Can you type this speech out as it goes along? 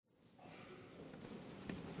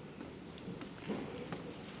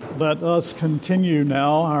Let us continue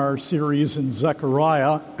now our series in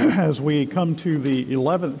Zechariah as we come to the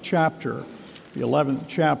 11th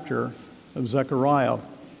chapter of Zechariah.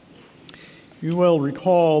 You will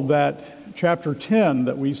recall that chapter 10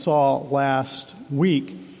 that we saw last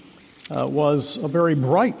week was a very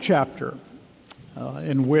bright chapter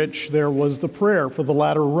in which there was the prayer for the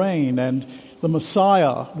latter rain, and the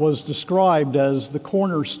Messiah was described as the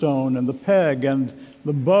cornerstone and the peg and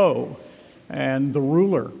the bow and the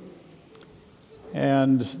ruler.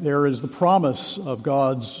 And there is the promise of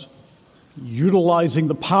God's utilizing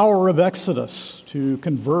the power of Exodus to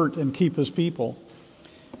convert and keep his people.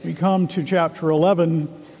 We come to chapter 11,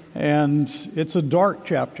 and it's a dark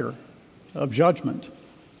chapter of judgment.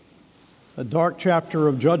 A dark chapter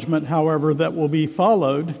of judgment, however, that will be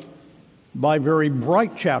followed by very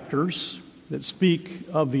bright chapters that speak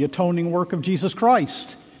of the atoning work of Jesus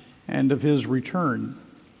Christ and of his return.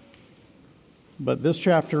 But this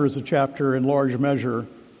chapter is a chapter in large measure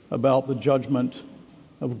about the judgment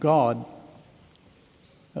of God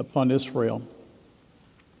upon Israel.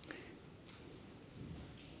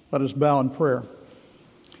 Let us bow in prayer.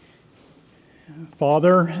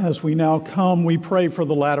 Father, as we now come, we pray for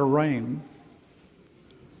the latter rain,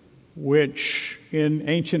 which in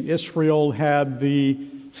ancient Israel had the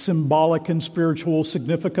symbolic and spiritual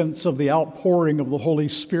significance of the outpouring of the Holy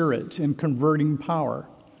Spirit in converting power.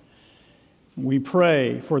 We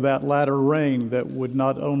pray for that latter rain that would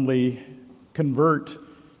not only convert,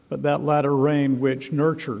 but that latter rain which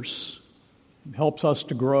nurtures and helps us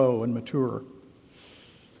to grow and mature.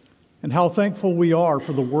 And how thankful we are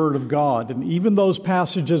for the Word of God, and even those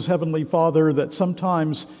passages, Heavenly Father, that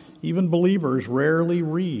sometimes even believers rarely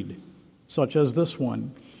read, such as this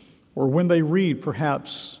one, or when they read,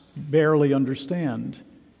 perhaps barely understand.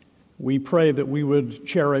 We pray that we would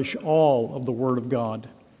cherish all of the Word of God.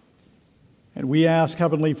 And we ask,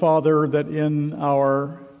 Heavenly Father, that in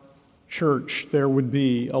our church there would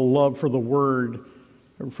be a love for the Word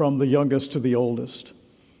from the youngest to the oldest,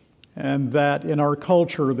 and that in our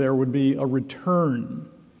culture there would be a return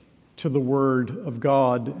to the Word of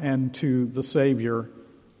God and to the Savior,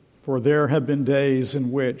 for there have been days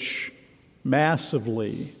in which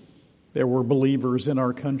massively there were believers in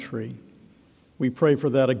our country. We pray for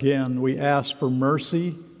that again. We ask for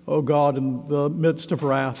mercy, O God, in the midst of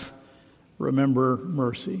wrath. Remember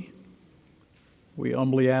mercy. We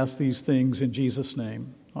humbly ask these things in Jesus'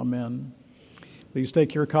 name. Amen. Please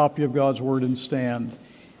take your copy of God's Word and stand.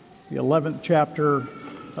 The 11th chapter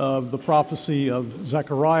of the prophecy of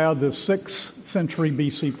Zechariah, the 6th century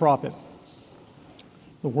BC prophet.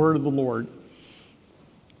 The word of the Lord.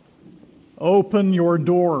 Open your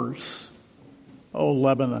doors, O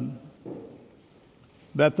Lebanon,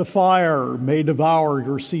 that the fire may devour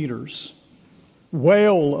your cedars.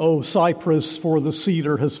 Wail, O Cypress, for the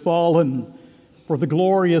cedar has fallen, for the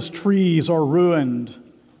glorious trees are ruined.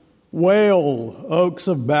 Wail, oaks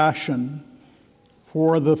of Bashan,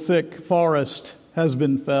 for the thick forest has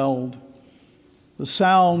been felled. The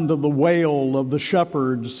sound of the wail of the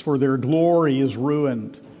shepherds, for their glory is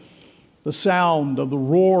ruined. The sound of the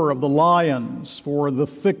roar of the lions, for the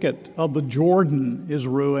thicket of the Jordan is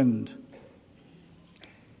ruined.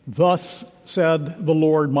 Thus said the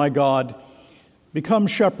Lord my God, become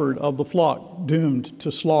shepherd of the flock doomed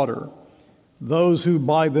to slaughter, those who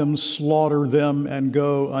by them slaughter them and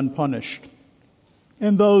go unpunished.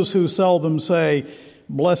 And those who sell them say,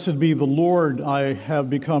 blessed be the Lord, I have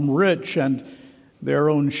become rich, and their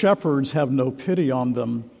own shepherds have no pity on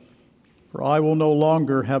them. For I will no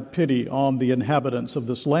longer have pity on the inhabitants of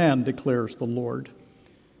this land, declares the Lord.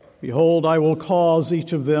 Behold, I will cause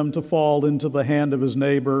each of them to fall into the hand of his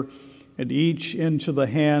neighbor, and each into the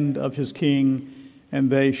hand of his king, and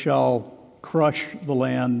they shall crush the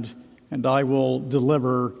land, and I will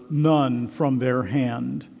deliver none from their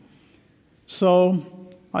hand. So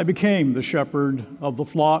I became the shepherd of the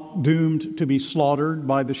flock doomed to be slaughtered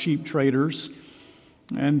by the sheep traders,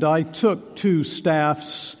 and I took 2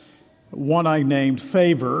 staffs, one I named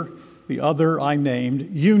Favor, the other I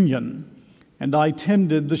named Union, and I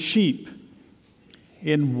tended the sheep.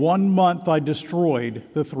 In 1 month I destroyed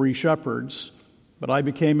the 3 shepherds, but I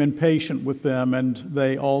became impatient with them, and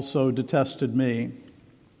they also detested me.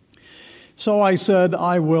 So I said,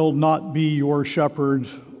 I will not be your shepherd.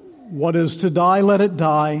 What is to die, let it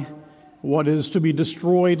die. What is to be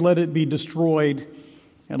destroyed, let it be destroyed.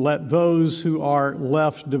 And let those who are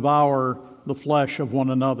left devour the flesh of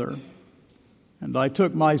one another. And I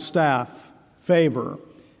took my staff, Favor,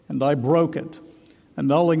 and I broke it,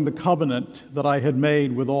 annulling the covenant that I had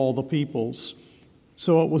made with all the peoples.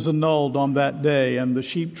 So it was annulled on that day, and the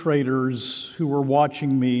sheep traders who were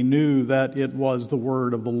watching me knew that it was the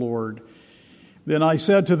word of the Lord. Then I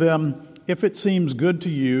said to them, "If it seems good to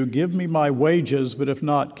you, give me my wages, but if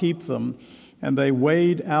not, keep them." And they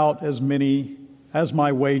weighed out as many as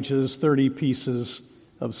my wages, 30 pieces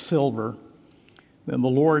of silver. Then the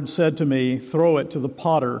Lord said to me, "Throw it to the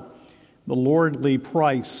potter, the lordly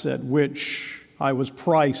price at which I was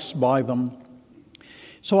priced by them."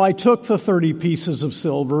 So I took the 30 pieces of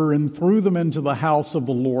silver and threw them into the house of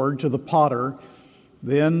the Lord to the potter.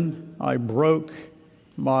 Then I broke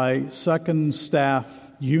my second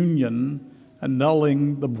staff union,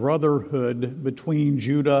 annulling the brotherhood between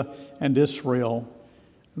Judah and Israel.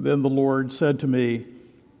 Then the Lord said to me,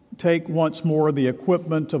 "Take once more the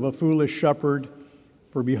equipment of a foolish shepherd,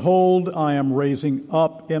 for behold, I am raising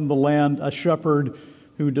up in the land a shepherd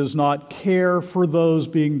who does not care for those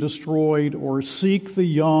being destroyed, or seek the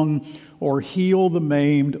young, or heal the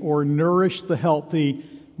maimed, or nourish the healthy,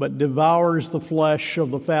 but devours the flesh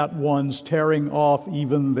of the fat ones, tearing off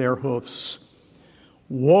even their hoofs.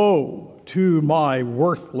 Woe to my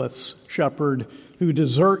worthless shepherd who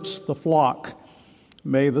deserts the flock.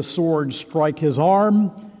 May the sword strike his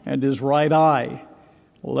arm and his right eye.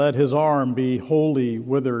 Let his arm be wholly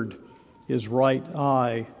withered, his right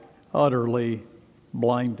eye utterly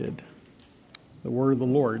blinded." The word of the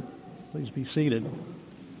Lord. Please be seated.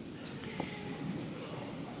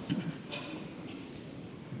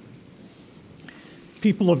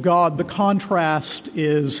 People of God, the contrast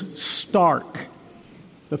is stark.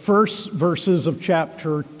 The first verses of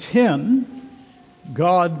chapter 10,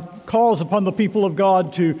 God calls upon the people of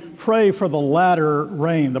God to pray for the latter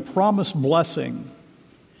rain, the promised blessing.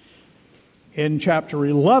 In chapter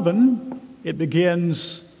 11, it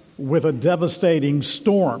begins with a devastating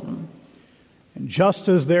storm. And just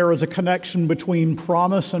as there is a connection between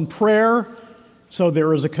promise and prayer, so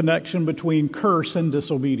there is a connection between curse and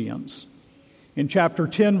disobedience. In chapter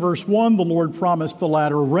 10, verse 1, the Lord promised the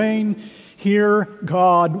latter rain. Here,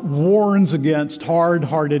 God warns against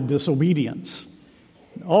hard-hearted disobedience.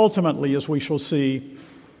 Ultimately, as we shall see,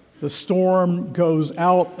 the storm goes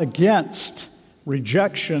out against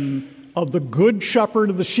rejection of the good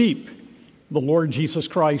shepherd of the sheep, the Lord Jesus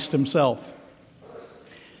Christ himself.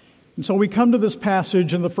 And so we come to this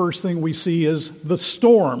passage, and the first thing we see is the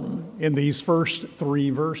storm in these first 3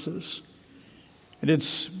 verses. And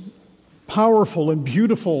it's powerful and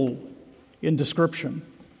beautiful in description.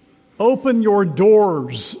 "Open your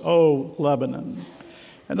doors, O Lebanon."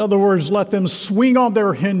 In other words, let them swing on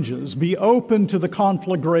their hinges, be open to the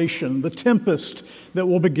conflagration, the tempest that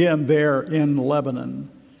will begin there in Lebanon,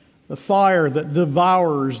 the fire that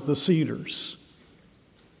devours the cedars.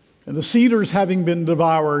 And the cedars having been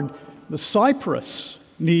devoured, the cypress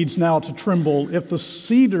needs now to tremble. If the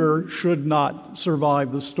cedar should not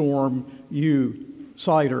survive the storm,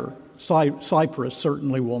 cypress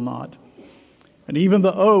certainly will not. And even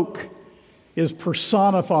the oak is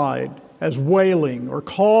personified as wailing or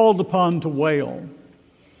called upon to wail.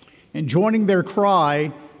 And joining their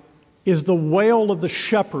cry is the wail of the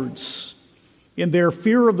shepherds. In their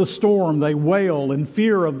fear of the storm, they wail in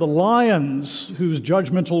fear of the lions whose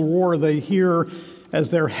judgmental roar they hear as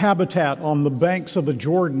their habitat on the banks of the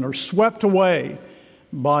Jordan are swept away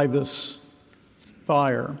by this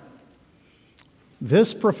fire.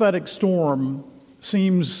 This prophetic storm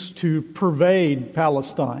seems to pervade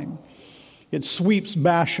Palestine. It sweeps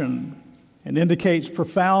Bashan and indicates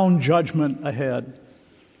profound judgment ahead.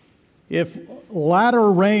 If latter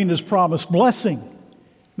rain is promised blessing,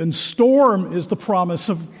 then storm is the promise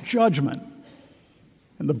of judgment.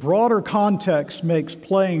 And the broader context makes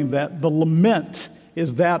plain that the lament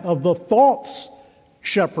is that of the false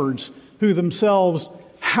shepherds who themselves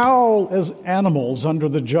howl as animals under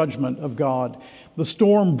the judgment of God. The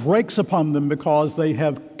storm breaks upon them because they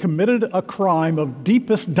have committed a crime of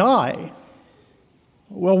deepest dye.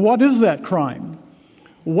 Well, what is that crime?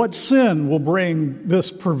 What sin will bring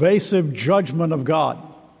this pervasive judgment of God?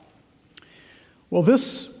 Well,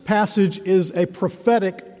 this passage is a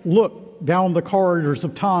prophetic look down the corridors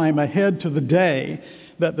of time ahead to the day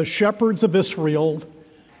that the shepherds of Israel,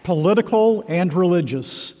 political and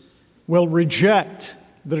religious, will reject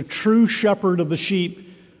the true shepherd of the sheep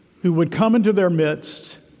who would come into their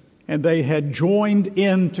midst, and they had joined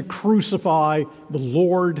in to crucify the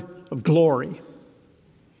Lord of glory.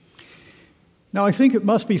 Now, I think it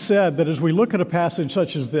must be said that as we look at a passage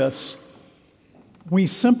such as this, we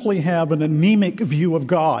simply have an anemic view of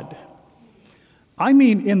God. I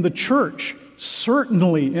mean, in the church,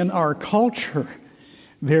 certainly in our culture,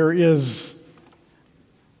 there is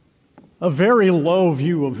a very low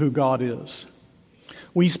view of who God is.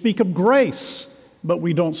 We speak of grace, but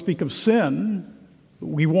we don't speak of sin.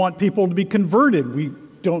 We want people to be converted. We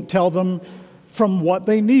don't tell them from what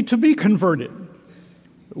they need to be converted.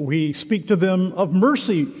 We speak to them of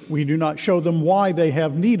mercy. We do not show them why they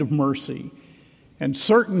have need of mercy. And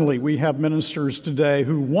certainly we have ministers today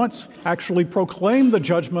who once actually proclaimed the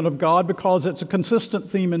judgment of God because it's a consistent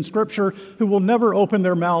theme in Scripture, who will never open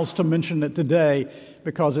their mouths to mention it today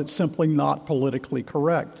because it's simply not politically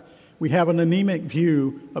correct. We have an anemic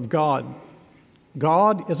view of God.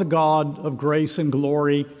 God is a God of grace and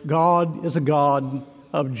glory. God is a God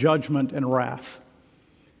of judgment and wrath.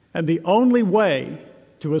 And the only way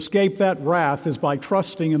to escape that wrath is by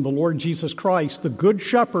trusting in the Lord Jesus Christ, the Good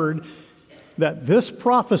Shepherd, that this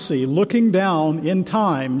prophecy, looking down in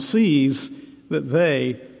time, sees that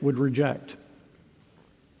they would reject.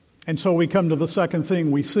 And so we come to the second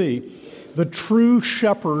thing we see. The true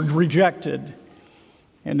shepherd rejected.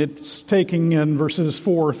 And it's taken in verses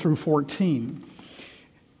 4 through 14.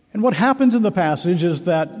 And what happens in the passage is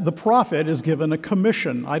that the prophet is given a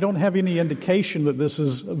commission. I don't have any indication that this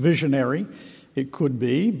is visionary. It could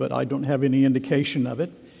be, but I don't have any indication of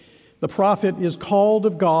it. The prophet is called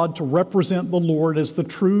of God to represent the Lord as the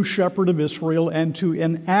true shepherd of Israel and to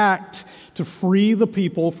enact to free the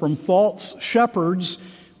people from false shepherds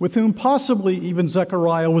with whom possibly even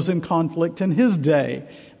Zechariah was in conflict in his day,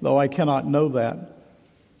 though I cannot know that.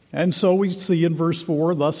 And so we see in verse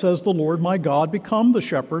 4, "Thus says the Lord my God, become the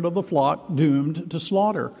shepherd of the flock doomed to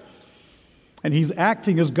slaughter." And he's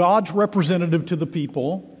acting as God's representative to the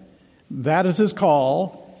people. That is his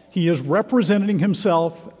call. He is representing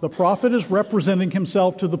himself, the prophet is representing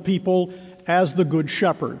himself to the people as the good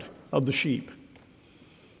shepherd of the sheep.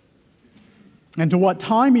 And to what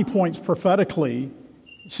time he points prophetically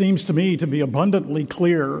seems to me to be abundantly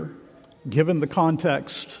clear, given the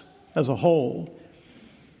context as a whole.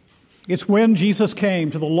 It's when Jesus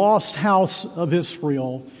came to the lost house of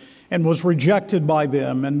Israel and was rejected by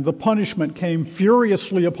them, and the punishment came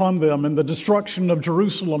furiously upon them in the destruction of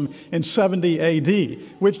Jerusalem in 70 AD,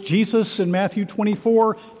 which Jesus in Matthew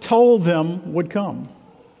 24 told them would come.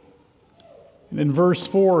 And in verse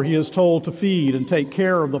 4, he is told to feed and take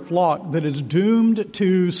care of the flock that is doomed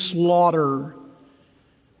to slaughter.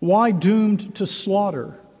 Why doomed to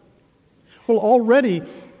slaughter? Well, already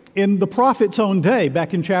in the prophet's own day,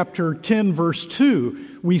 back in chapter 10, verse 2,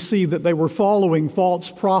 we see that they were following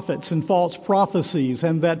false prophets and false prophecies,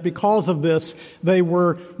 and that because of this, they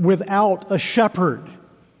were without a shepherd,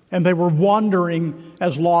 and they were wandering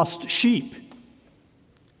as lost sheep.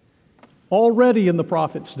 Already in the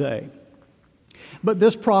prophet's day. But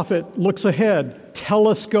this prophet looks ahead,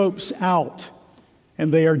 telescopes out,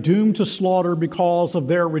 and they are doomed to slaughter because of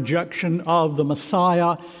their rejection of the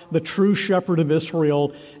Messiah, the true shepherd of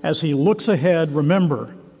Israel. As he looks ahead,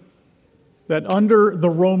 remember that under the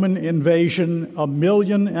Roman invasion, 1.5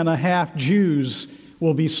 million Jews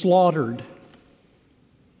will be slaughtered.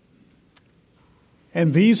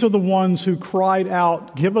 And these are the ones who cried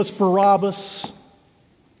out, "Give us Barabbas."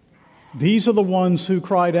 These are the ones who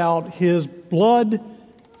cried out, "His blood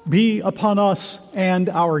be upon us and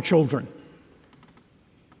our children."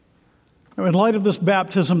 Now, in light of this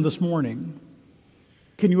baptism this morning,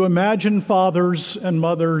 can you imagine fathers and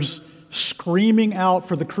mothers screaming out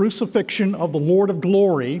for the crucifixion of the Lord of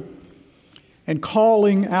glory and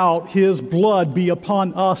calling out, "His blood be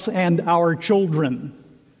upon us and our children"?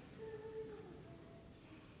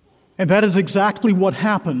 And that is exactly what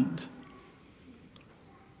happened.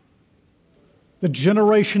 The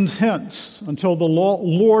generations hence, until the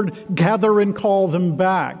Lord gather and call them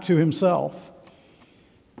back to himself.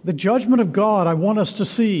 The judgment of God, I want us to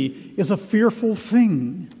see, is a fearful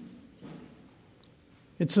thing.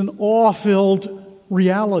 It's an awe-filled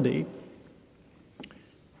reality.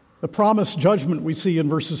 The promised judgment we see in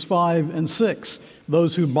verses 5 and 6.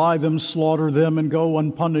 Those who buy them slaughter them and go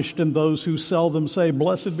unpunished, and those who sell them say,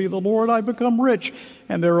 "Blessed be the Lord, I become rich,"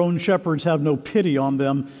 and their own shepherds have no pity on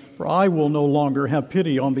them. "For I will no longer have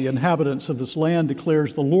pity on the inhabitants of this land,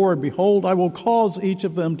 declares the Lord. Behold, I will cause each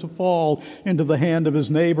of them to fall into the hand of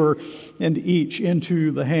his neighbor, and each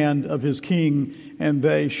into the hand of his king, and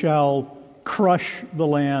they shall crush the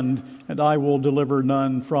land, and I will deliver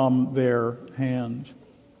none from their hand."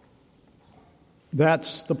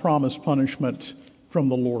 That's the promised punishment from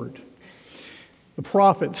the Lord. The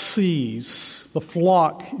prophet sees the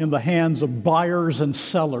flock in the hands of buyers and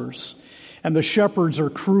sellers, and the shepherds are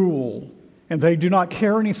cruel, and they do not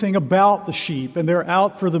care anything about the sheep, and they're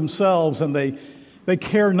out for themselves, and they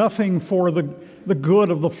care nothing for the good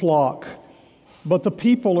of the flock. But the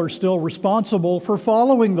people are still responsible for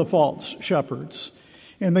following the false shepherds,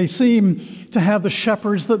 and they seem to have the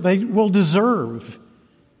shepherds that they will deserve.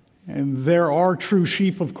 And there are true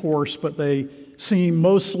sheep, of course, but they seem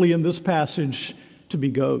mostly in this passage to be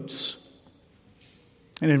goats.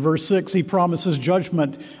 And in verse 6, he promises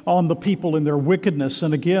judgment on the people in their wickedness.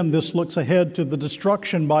 And again, this looks ahead to the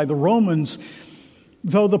destruction by the Romans,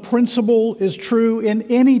 though the principle is true in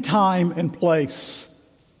any time and place.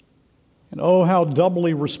 And oh, how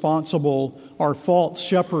doubly responsible are false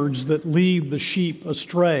shepherds that lead the sheep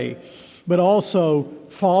astray. But also,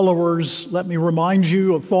 followers, let me remind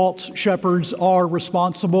you, of false shepherds are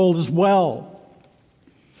responsible as well.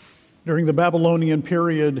 During the Babylonian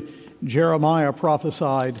period, Jeremiah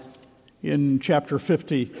prophesied in chapter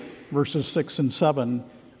 50, verses 6 and 7,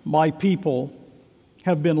 "My people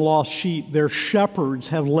have been lost sheep. Their shepherds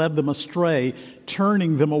have led them astray,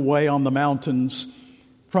 turning them away on the mountains.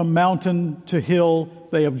 From mountain to hill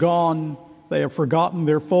they have gone. They have forgotten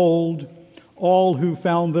their fold. All who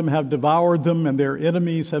found them have devoured them, and their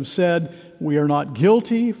enemies have said, 'We are not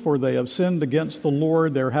guilty, for they have sinned against the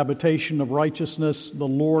Lord, their habitation of righteousness, the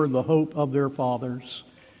Lord, the hope of their fathers.'"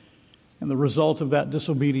 And the result of that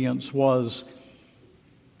disobedience was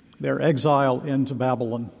their exile into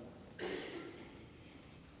Babylon.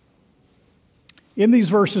 In these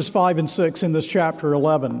verses 5 and 6 in this chapter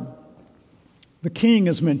 11, the king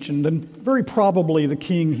is mentioned, and very probably the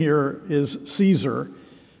king here is Caesar.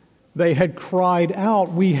 They had cried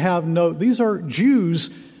out, these are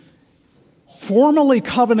Jews formally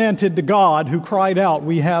covenanted to God who cried out,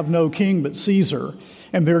 "We have no king but Caesar."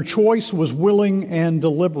 And their choice was willing and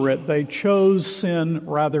deliberate. They chose sin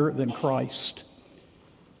rather than Christ.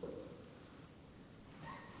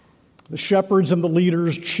 The shepherds and the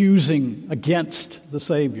leaders choosing against the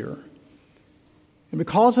Savior. And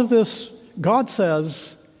because of this, God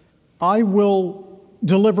says, "I will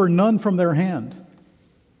deliver none from their hand."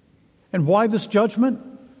 And why this judgment?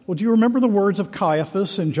 Well, do you remember the words of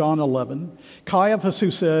Caiaphas in John 11? Caiaphas,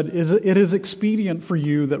 who said, "It is expedient for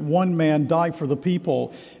you that one man die for the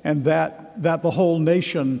people, and that the whole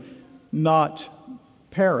nation not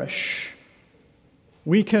perish."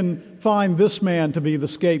 We can find this man to be the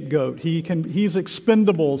scapegoat. He's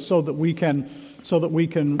expendable so that we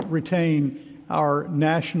can retain our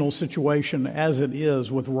national situation as it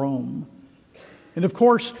is with Rome. And of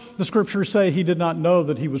course, the scriptures say he did not know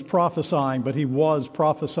that he was prophesying, but he was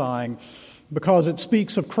prophesying because it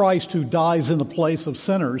speaks of Christ who dies in the place of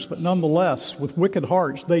sinners. But nonetheless, with wicked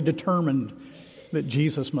hearts, they determined that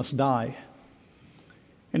Jesus must die.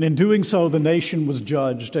 And in doing so, the nation was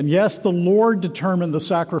judged. And yes, the Lord determined the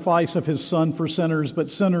sacrifice of his Son for sinners,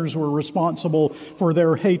 but sinners were responsible for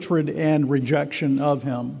their hatred and rejection of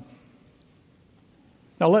him.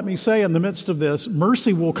 Now let me say in the midst of this,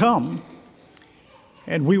 mercy will come.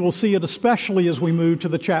 And we will see it especially as we move to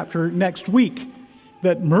the chapter next week,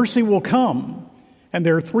 that mercy will come. And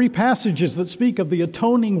there are 3 passages that speak of the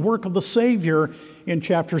atoning work of the Savior in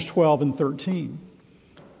chapters 12 and 13.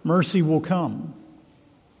 Mercy will come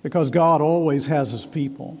because God always has his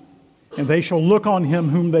people. And they shall look on him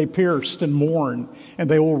whom they pierced and mourn, and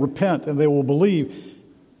they will repent and they will believe.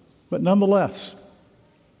 But nonetheless,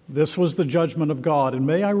 this was the judgment of God. And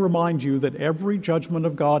may I remind you that every judgment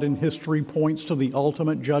of God in history points to the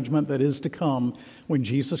ultimate judgment that is to come when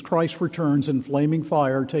Jesus Christ returns in flaming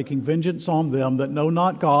fire, taking vengeance on them that know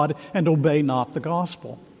not God and obey not the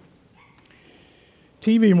gospel.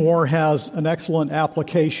 T.V. Moore has an excellent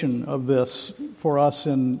application of this for us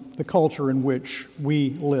in the culture in which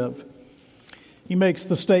we live. He makes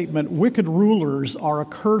the statement, "Wicked rulers are a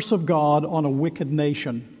curse of God on a wicked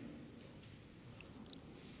nation."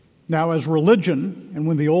 Now, as religion, and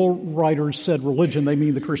when the old writers said religion, they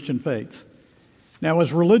mean the Christian faith. Now,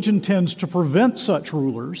 as religion tends to prevent such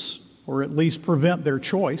rulers, or at least prevent their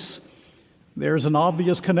choice, there's an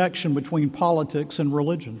obvious connection between politics and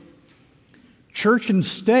religion. Church and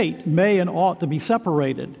state may and ought to be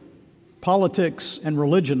separated. Politics and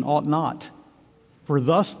religion ought not. For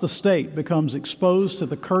thus the state becomes exposed to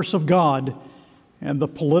the curse of God, and the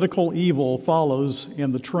political evil follows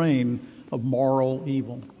in the train of moral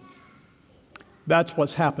evil. That's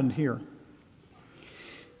what's happened here.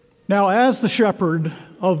 Now, as the shepherd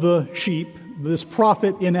of the sheep, this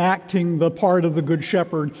prophet enacting the part of the good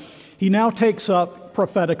shepherd, he now takes up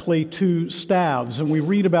prophetically 2 staves, and we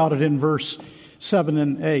read about it in verse 7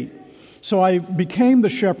 and 8. "So I became the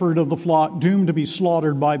shepherd of the flock, doomed to be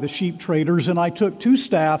slaughtered by the sheep traders, and I took 2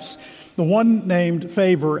 staffs, the one named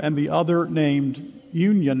Favor and the other named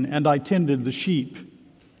Union, and I tended the sheep.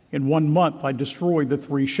 In 1 month I destroyed the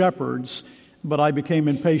 3 shepherds, but I became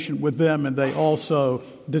impatient with them, and they also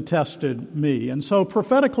detested me." And so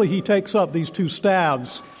prophetically he takes up these 2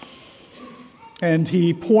 staves. And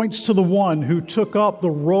he points to the one who took up the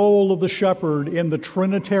role of the shepherd in the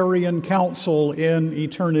Trinitarian council in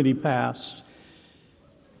eternity past.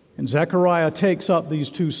 And Zechariah takes up these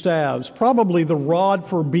two staves, probably the rod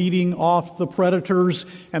for beating off the predators,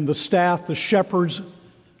 and the staff, the shepherd's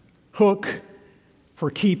hook, for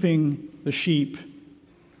keeping the sheep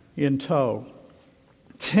in tow,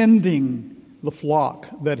 tending the flock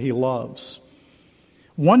that he loves.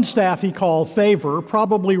 One staff he called favor,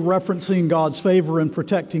 probably referencing God's favor in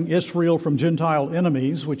protecting Israel from Gentile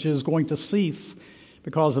enemies, which is going to cease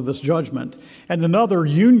because of this judgment. And another,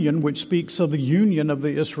 union, which speaks of the union of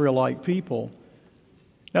the Israelite people.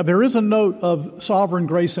 Now, there is a note of sovereign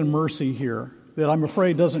grace and mercy here that I'm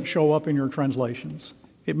afraid doesn't show up in your translations.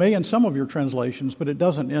 It may in some of your translations, but it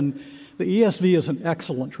doesn't. And the ESV is an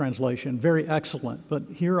excellent translation, very excellent. But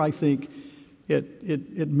here I think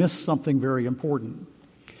it missed something very important.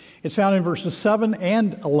 It's found in verses 7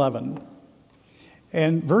 and 11.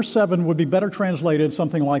 And verse 7 would be better translated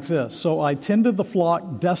something like this. So I tended the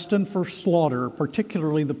flock destined for slaughter,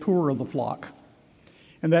 particularly the poor of the flock.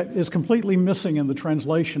 And that is completely missing in the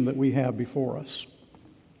translation that we have before us.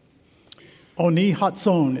 Oni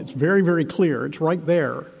hatzon, it's very, very clear. It's right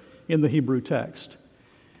there in the Hebrew text.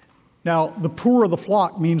 Now, the poor of the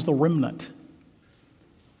flock means the remnant.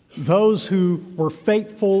 Those who were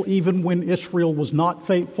faithful even when Israel was not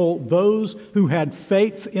faithful, those who had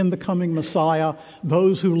faith in the coming Messiah,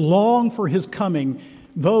 those who long for his coming,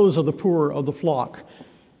 those are the poor of the flock.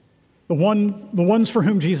 The ones for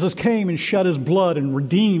whom Jesus came and shed his blood and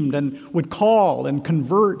redeemed and would call and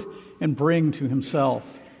convert and bring to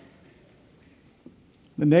himself.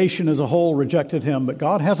 The nation as a whole rejected him, but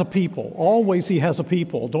God has a people. Always he has a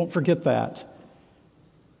people. Don't forget that.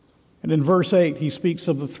 And in verse 8, he speaks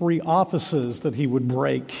of the three offices that he would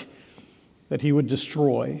break, that he would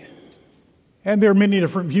destroy. And there are many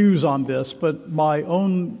different views on this, but my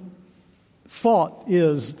own thought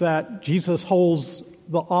is that Jesus holds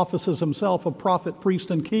the offices himself of prophet, priest,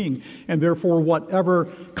 and king, and therefore whatever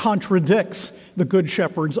contradicts the Good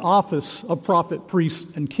Shepherd's office of prophet, priest,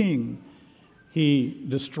 and king, he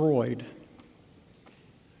destroyed.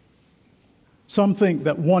 Some think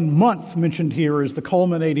that 1 month mentioned here is the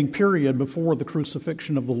culminating period before the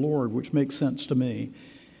crucifixion of the Lord, which makes sense to me.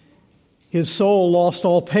 His soul lost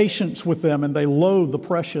all patience with them, and they loathed the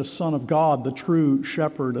precious Son of God, the true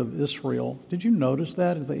shepherd of Israel. Did you notice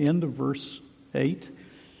that at the end of verse 8?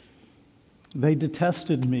 They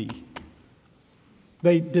detested me.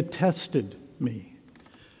 They detested me.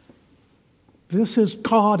 This is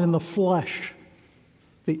God in the flesh,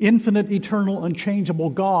 the infinite, eternal,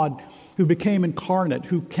 unchangeable God who became incarnate,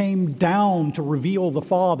 who came down to reveal the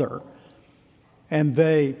Father. And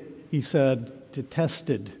they, he said,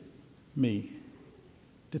 detested me.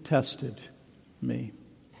 Detested me.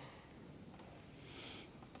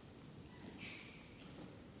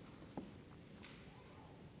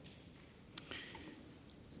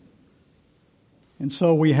 And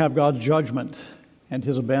so we have God's judgment and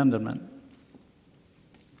his abandonment.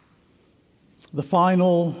 The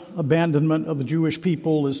final abandonment of the Jewish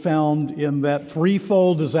people is found in that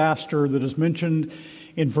threefold disaster that is mentioned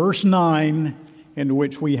in verse 9, in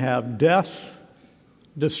which we have death,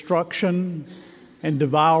 destruction, and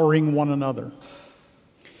devouring one another.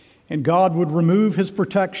 And God would remove his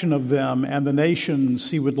protection of them and the nations.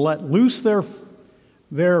 He would let loose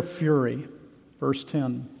their fury. Verse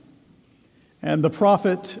 10. And the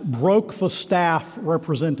prophet broke the staff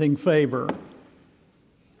representing favor.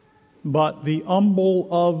 But the humble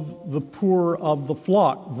of the poor of the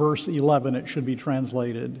flock, verse 11, it should be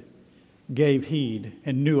translated, gave heed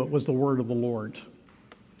and knew it was the word of the Lord.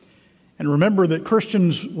 And remember that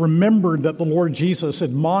Christians remembered that the Lord Jesus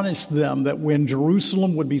admonished them that when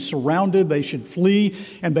Jerusalem would be surrounded, they should flee.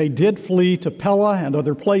 And they did flee to Pella and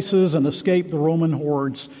other places and escape the Roman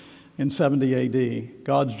hordes in 70 A.D.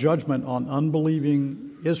 God's judgment on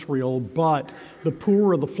unbelieving Israel, but the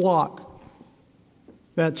poor of the flock,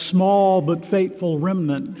 that small but faithful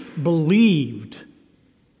remnant, believed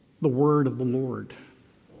the word of the Lord.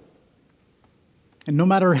 And no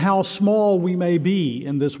matter how small we may be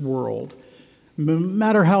in this world, no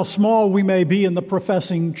matter how small we may be in the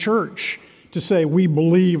professing church to say we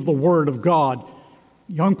believe the word of God,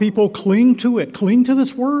 young people, cling to it. Cling to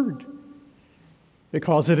this word,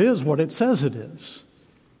 because it is what it says it is,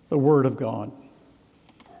 the word of God.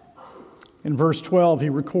 In verse 12, he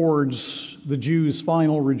records the Jews'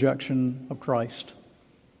 final rejection of Christ.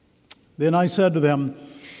 Then I said to them,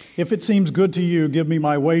 if it seems good to you, give me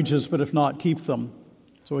my wages, but if not, keep them.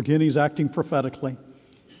 So again, he's acting prophetically.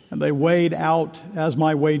 And they weighed out as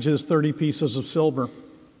my wages 30 pieces of silver.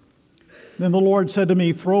 Then the Lord said to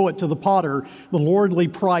me, throw it to the potter, the lordly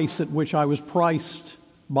price at which I was priced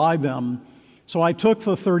by them. So I took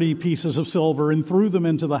the 30 pieces of silver and threw them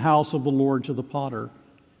into the house of the Lord to the potter.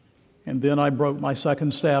 And then I broke my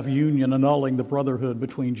second staff union, annulling the brotherhood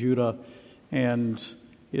between Judah and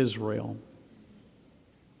Israel.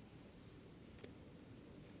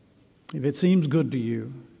 If it seems good to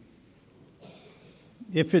you,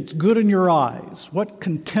 if it's good in your eyes, what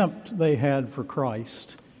contempt they had for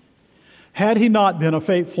Christ. Had he not been a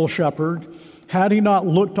faithful shepherd, had he not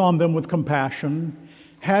looked on them with compassion,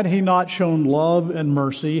 had he not shown love and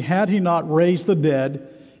mercy, had he not raised the dead,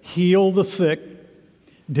 healed the sick,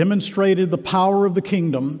 demonstrated the power of the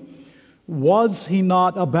kingdom, was he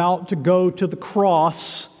not about to go to the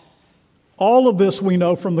cross? All of this we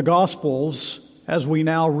know from the Gospels as we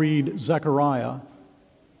now read Zechariah.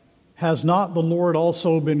 Has not the Lord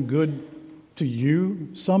also been good to you?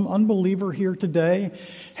 Some unbeliever here today,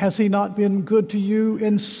 has he not been good to you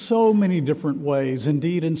in so many different ways?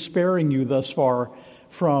 Indeed, in sparing you thus far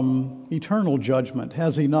from eternal judgment,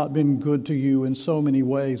 has he not been good to you in so many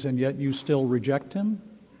ways, and yet you still reject him?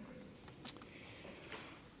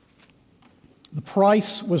 The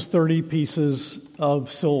price was 30 pieces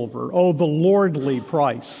of silver. Oh, the lordly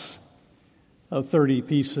price of 30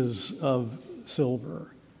 pieces of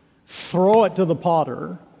silver. Throw it to the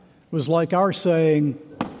potter was like our saying,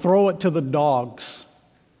 throw it to the dogs.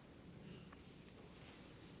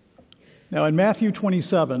 Now, in Matthew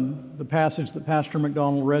 27, the passage that Pastor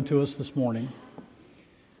McDonald read to us this morning,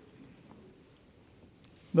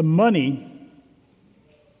 the money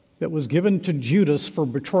that was given to Judas for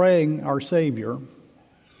betraying our Savior,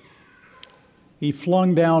 he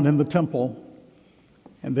flung down in the temple,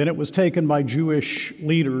 and then it was taken by Jewish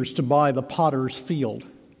leaders to buy the potter's field.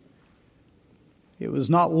 It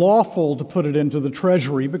was not lawful to put it into the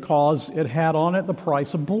treasury because it had on it the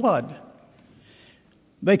price of blood.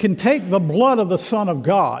 They can take the blood of the Son of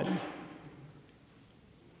God.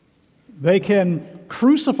 They can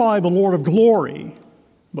crucify the Lord of glory,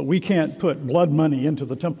 but we can't put blood money into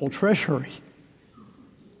the temple treasury.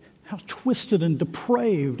 How twisted and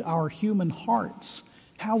depraved our human hearts,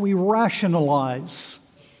 how we rationalize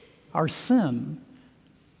our sin.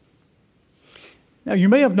 Now, you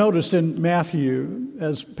may have noticed in Matthew,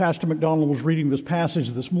 as Pastor McDonald was reading this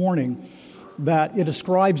passage this morning, that it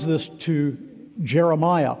ascribes this to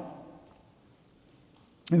Jeremiah.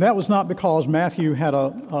 And that was not because Matthew had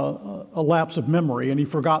a lapse of memory and he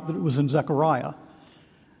forgot that it was in Zechariah,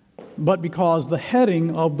 but because the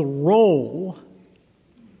heading of the roll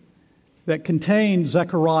that contained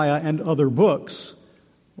Zechariah and other books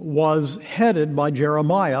was headed by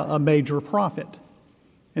Jeremiah, a major prophet.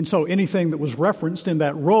 And so anything that was referenced in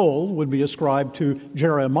that roll would be ascribed to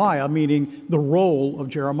Jeremiah, meaning the roll of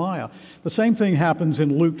Jeremiah. The same thing happens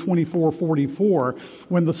in Luke 24:44,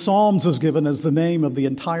 when the Psalms is given as the name of the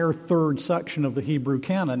entire third section of the Hebrew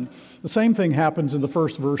canon. The same thing happens in the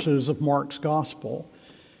first verses of Mark's Gospel.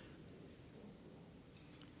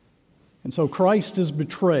 And so Christ is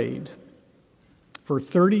betrayed for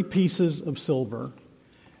 30 pieces of silver,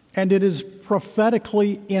 and it is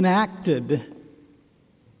prophetically enacted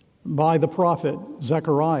by the prophet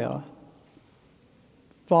Zechariah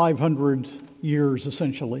 500 years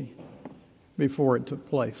essentially before it took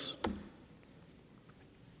place.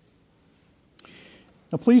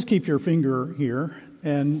 Now please keep your finger here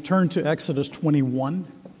and turn to Exodus 21.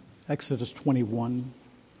 Exodus 21.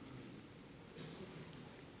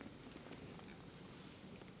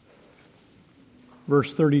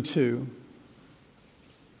 Verse 32.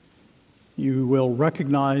 You will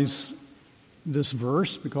recognize this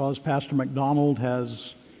verse because Pastor McDonald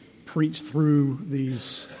has preached through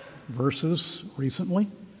these verses recently.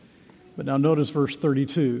 But now notice verse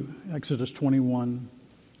 32, Exodus 21.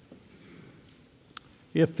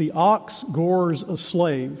 If the ox gores a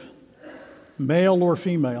slave, male or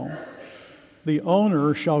female, the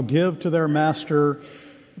owner shall give to their master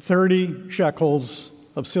 30 shekels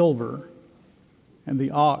of silver, and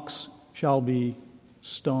the ox shall be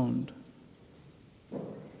stoned.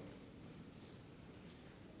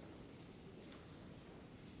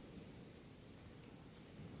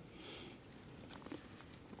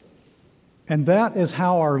 And that is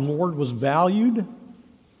how our Lord was valued.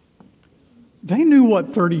 They knew what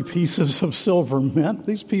 30 pieces of silver meant.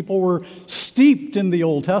 These people were steeped in the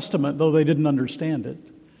Old Testament, though they didn't understand it.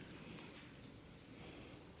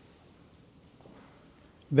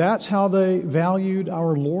 That's how they valued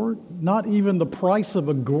our Lord, not even the price of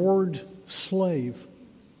a gored slave.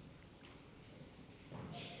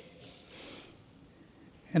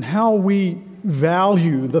 And how we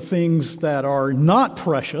value the things that are not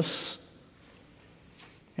precious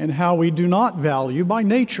and how we do not value by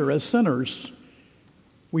nature as sinners.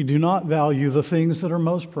 We do not value the things that are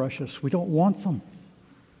most precious. We don't want them.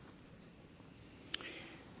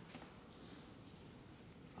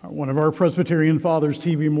 One of our Presbyterian fathers,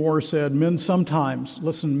 T.V. Moore, said, men sometimes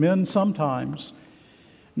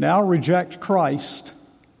now reject Christ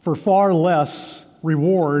for far less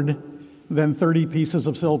reward than 30 pieces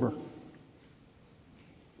of silver.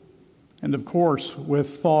 And of course,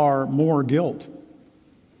 with far more guilt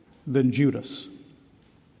than Judas.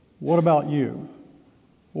 What about you?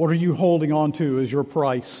 What are you holding on to as your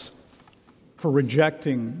price for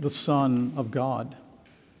rejecting the Son of God?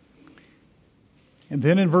 And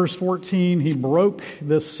then in verse 14, he broke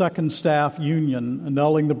this second staff union,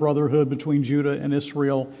 annulling the brotherhood between Judah and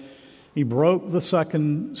Israel. He broke the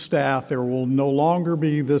second staff. There will no longer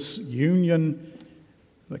be this union.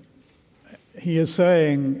 He is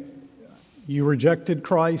saying, you rejected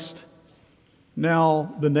Christ.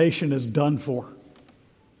 Now the nation is done for.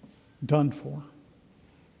 Done for.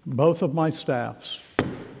 Both of my staffs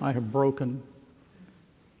I have broken.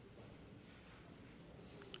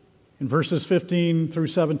 In verses 15 through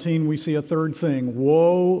 17, we see a third thing.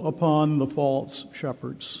 Woe upon the false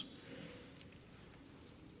shepherds.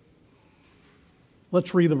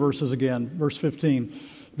 Let's read the verses again. Verse 15.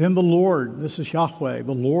 Then the Lord, this is Yahweh,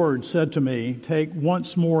 the Lord said to me, take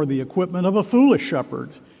once more the equipment of a foolish shepherd.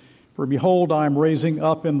 For behold, I am raising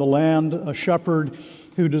up in the land a shepherd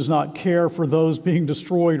who does not care for those being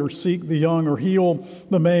destroyed or seek the young or heal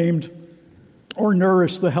the maimed or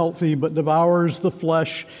nourish the healthy, but devours the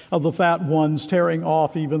flesh of the fat ones, tearing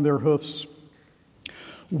off even their hoofs.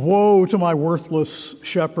 Woe to my worthless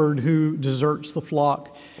shepherd who deserts the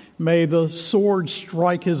flock. May the sword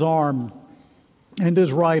strike his arm and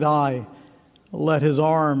his right eye. Let his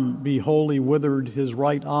arm be wholly withered, his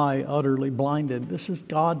right eye utterly blinded. This is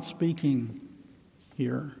God speaking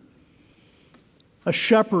here. A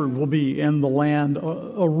shepherd will be in the land,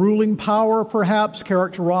 a ruling power perhaps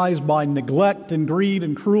characterized by neglect and greed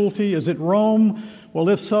and cruelty. Is it Rome? Well,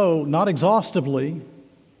 if so, not exhaustively.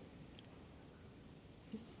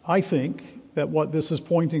 I think that what this is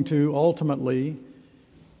pointing to ultimately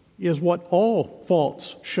is what all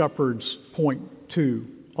false shepherds point to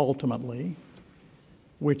ultimately,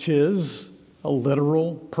 which is a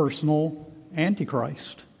literal, personal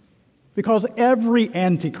Antichrist. Because every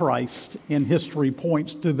Antichrist in history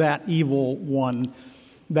points to that evil one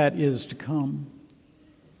that is to come.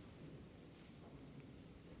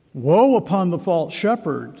 Woe upon the false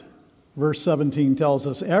shepherd, verse 17 tells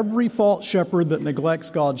us. Every false shepherd that neglects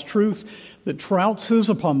God's truth, that trounces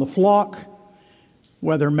upon the flock,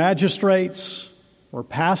 whether magistrates or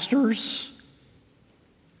pastors,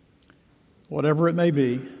 whatever it may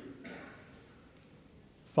be,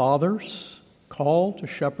 fathers, called to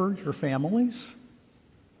shepherd your families,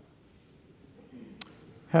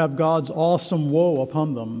 have God's awesome woe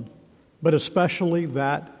upon them, but especially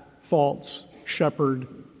that false shepherd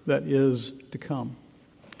that is to come,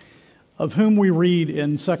 of whom we read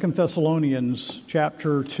in 2 Thessalonians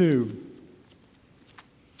chapter 2,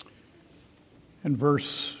 and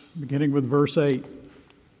beginning with verse 8,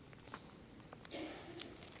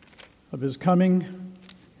 of his coming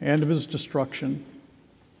and of his destruction.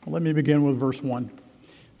 Let me begin with verse 1.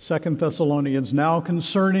 2 Thessalonians, now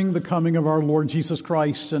concerning the coming of our Lord Jesus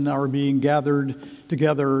Christ and our being gathered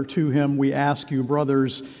together to him, we ask you,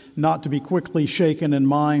 brothers, not to be quickly shaken in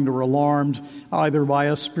mind or alarmed, either by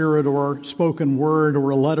a spirit or spoken word or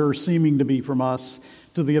a letter seeming to be from us,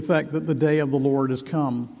 to the effect that the day of the Lord is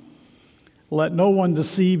come. Let no one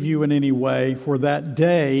deceive you in any way, for that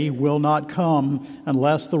day will not come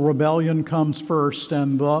unless the rebellion comes first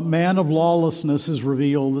and the man of lawlessness is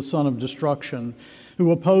revealed, the son of destruction,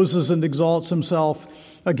 who opposes and exalts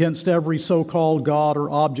himself against every so-called God or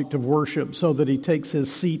object of worship, so that he takes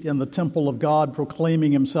his seat in the temple of God,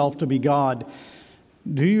 proclaiming himself to be God.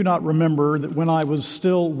 Do you not remember that when I was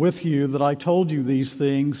still with you that I told you these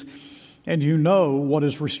things? And you know what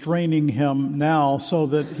is restraining him now, so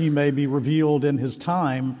that he may be revealed in his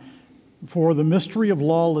time. For the mystery of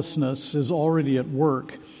lawlessness is already at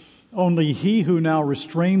work. Only he who now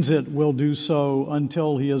restrains it will do so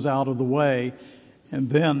until he is out of the way. And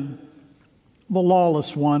then the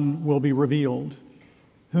lawless one will be revealed,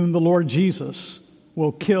 whom the Lord Jesus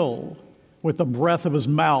will kill with the breath of his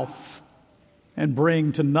mouth and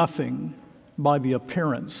bring to nothing by the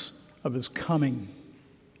appearance of his coming.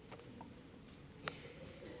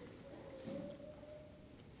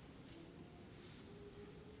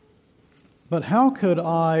 But how could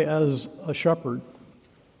I, as a shepherd,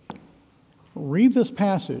 read this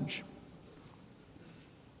passage,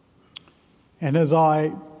 and as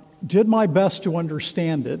I did my best to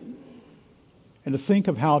understand it and to think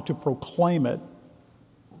of how to proclaim it,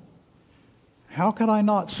 how could I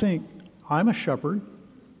not think, I'm a shepherd,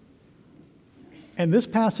 and this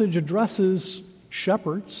passage addresses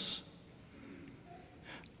shepherds.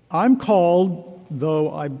 I'm called,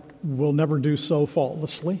 though I will never do so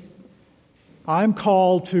faultlessly, I'm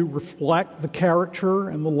called to reflect the character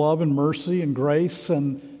and the love and mercy and grace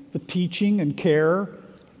and the teaching and care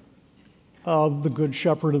of the good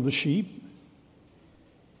shepherd of the sheep.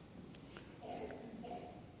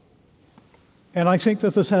 And I think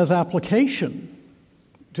that this has application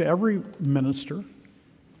to every minister,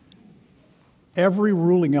 every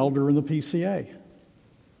ruling elder in the PCA.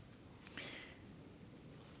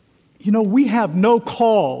 You know, we have no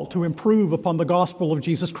call to improve upon the gospel of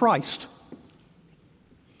Jesus Christ.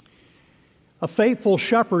 A faithful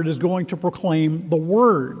shepherd is going to proclaim the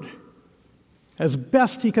word as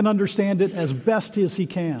best he can understand it, as best as he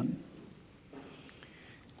can.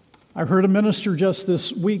 I heard a minister just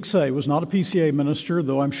this week say, it was not a PCA minister,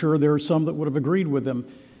 though I'm sure there are some that would have agreed with him.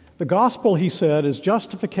 The gospel, he said, is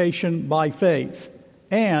justification by faith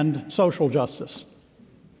and social justice.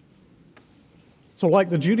 So like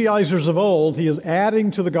the Judaizers of old, he is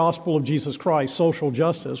adding to the gospel of Jesus Christ social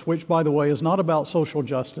justice, which, by the way, is not about social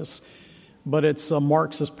justice, but it's a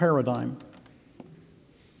Marxist paradigm.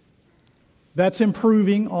 That's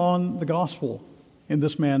improving on the gospel in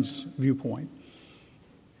this man's viewpoint.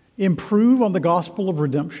 Improve on the gospel of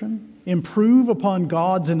redemption. Improve upon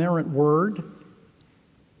God's inerrant word.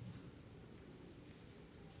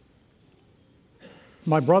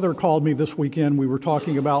 My brother called me this weekend. We were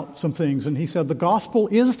talking about some things, and he said, the gospel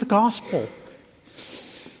is the gospel.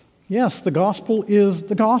 Yes, the gospel is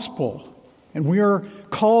the gospel. And we are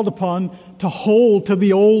called upon to hold to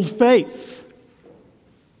the old faith.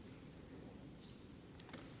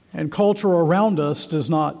 And culture around us does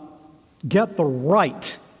not get the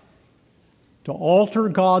right to alter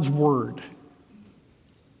God's word,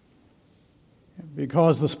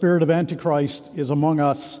 because the spirit of Antichrist is among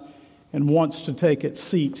us and wants to take its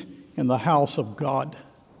seat in the house of God,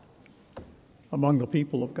 among the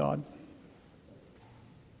people of God.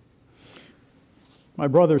 My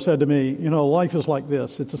brother said to me, you know, life is like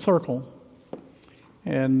this. It's a circle.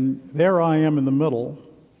 And there I am in the middle.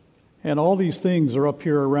 And all these things are up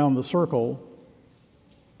here around the circle,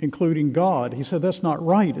 including God. He said, that's not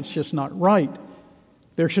right. It's just not right.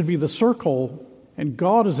 There should be the circle, and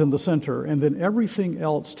God is in the center, and then everything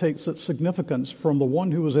else takes its significance from the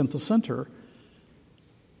one who is in the center.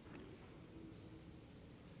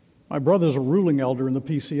 My brother's a ruling elder in the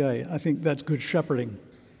PCA. I think that's good shepherding.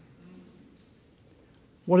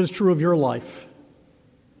 What is true of your life?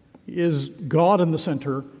 Is God in the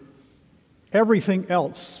center? Everything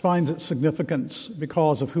else finds its significance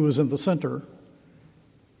because of who is in the center?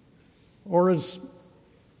 Or is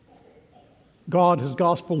God, His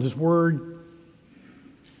gospel, His word,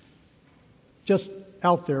 just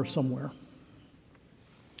out there somewhere?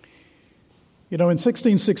 You know, in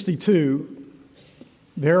 1662,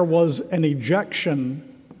 there was an ejection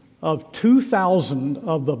of 2,000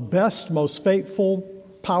 of the best, most faithful,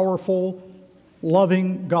 powerful,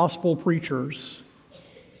 loving gospel preachers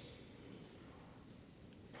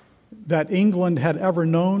that England had ever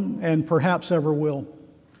known and perhaps ever will.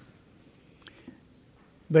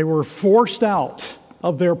 They were forced out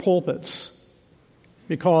of their pulpits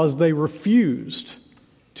because they refused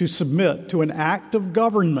to submit to an act of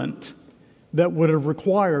government that would have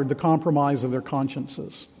required the compromise of their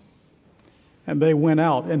consciences. And they went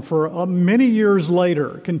out, and for many years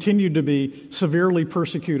later continued to be severely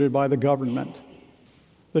persecuted by the government.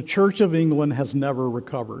 The Church of England has never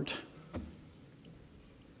recovered.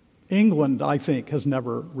 England, I think, has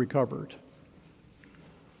never recovered.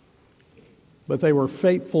 But they were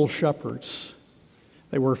faithful shepherds.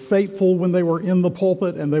 They were faithful when they were in the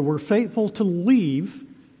pulpit, and they were faithful to leave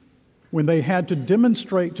when they had to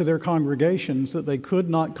demonstrate to their congregations that they could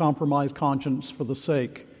not compromise conscience for the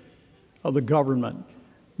sake of the government,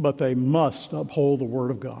 but they must uphold the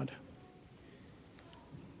Word of God.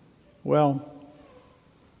 Well,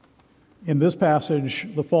 in this passage,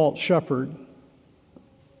 the false shepherd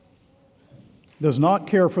does not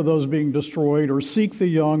care for those being destroyed, or seek the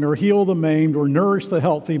young, or heal the maimed, or nourish the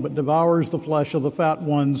healthy, but devours the flesh of the fat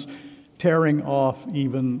ones, tearing off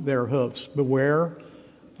even their hoofs. Beware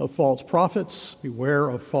of false prophets. Beware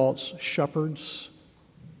of false shepherds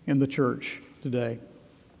in the church today.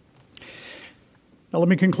 Now let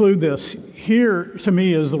me conclude this. Here, to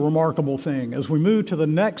me, is the remarkable thing. As we move to the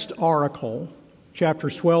next article,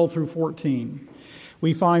 chapters 12 through 14,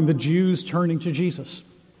 we find the Jews turning to Jesus.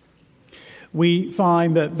 We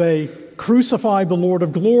find that they crucified the Lord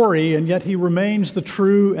of glory, and yet he remains the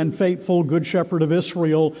true and faithful Good Shepherd of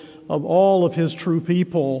Israel, of all of his true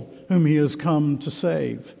people whom he has come to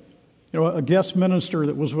save. A guest minister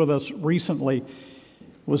that was with us recently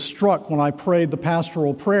was struck when I prayed the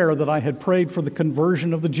pastoral prayer that I had prayed for the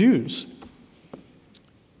conversion of the Jews.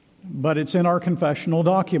 But it's in our confessional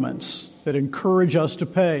documents that encourage us to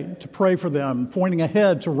pray for them, pointing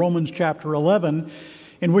ahead to Romans chapter 11,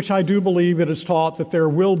 in which I do believe it is taught that there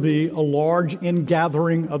will be a large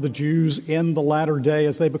ingathering of the Jews in the latter day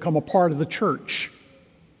as they become a part of the church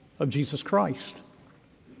of Jesus Christ.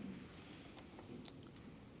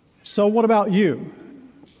 So what about you?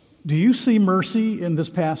 Do you see mercy in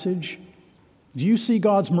this passage? Do you see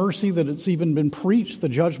God's mercy that it's even been preached? The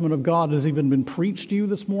judgment of God has even been preached to you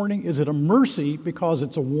this morning? Is it a mercy because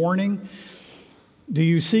it's a warning? Do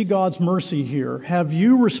you see God's mercy here? Have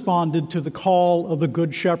you responded to the call of the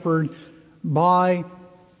Good Shepherd by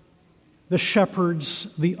the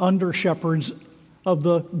shepherds, the under-shepherds of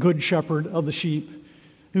the Good Shepherd of the sheep,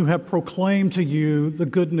 who have proclaimed to you the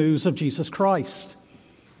good news of Jesus Christ?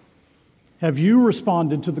 Have you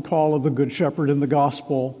responded to the call of the Good Shepherd in the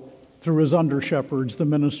gospel through his under-shepherds, the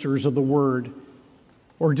ministers of the word?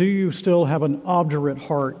 Or do you still have an obdurate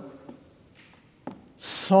heart?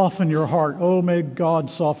 Soften your heart. Oh, may God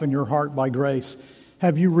soften your heart by grace.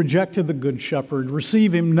 Have you rejected the Good Shepherd?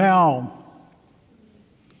 Receive him now.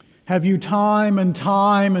 Have you time and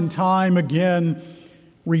time and time again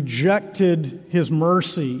rejected his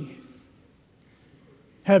mercy?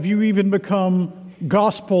 Have you even become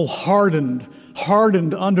gospel hardened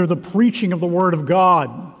under the preaching of the Word of God?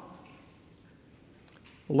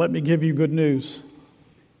 Well, let me give you good news.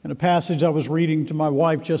 In a passage I was reading to my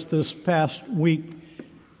wife just this past week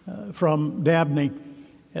from Dabney,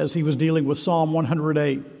 as he was dealing with Psalm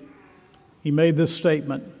 108, he made this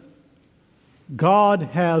statement: God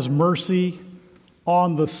has mercy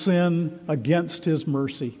on the sin against his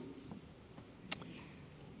mercy.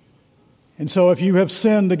 And so if you have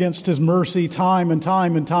sinned against his mercy time and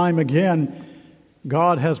time and time again,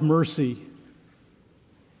 God has mercy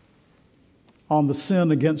on the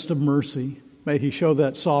sin against his mercy. May he show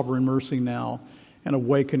that sovereign mercy now and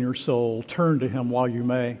awaken your soul. Turn to him while you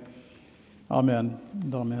may. Amen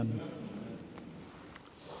and amen.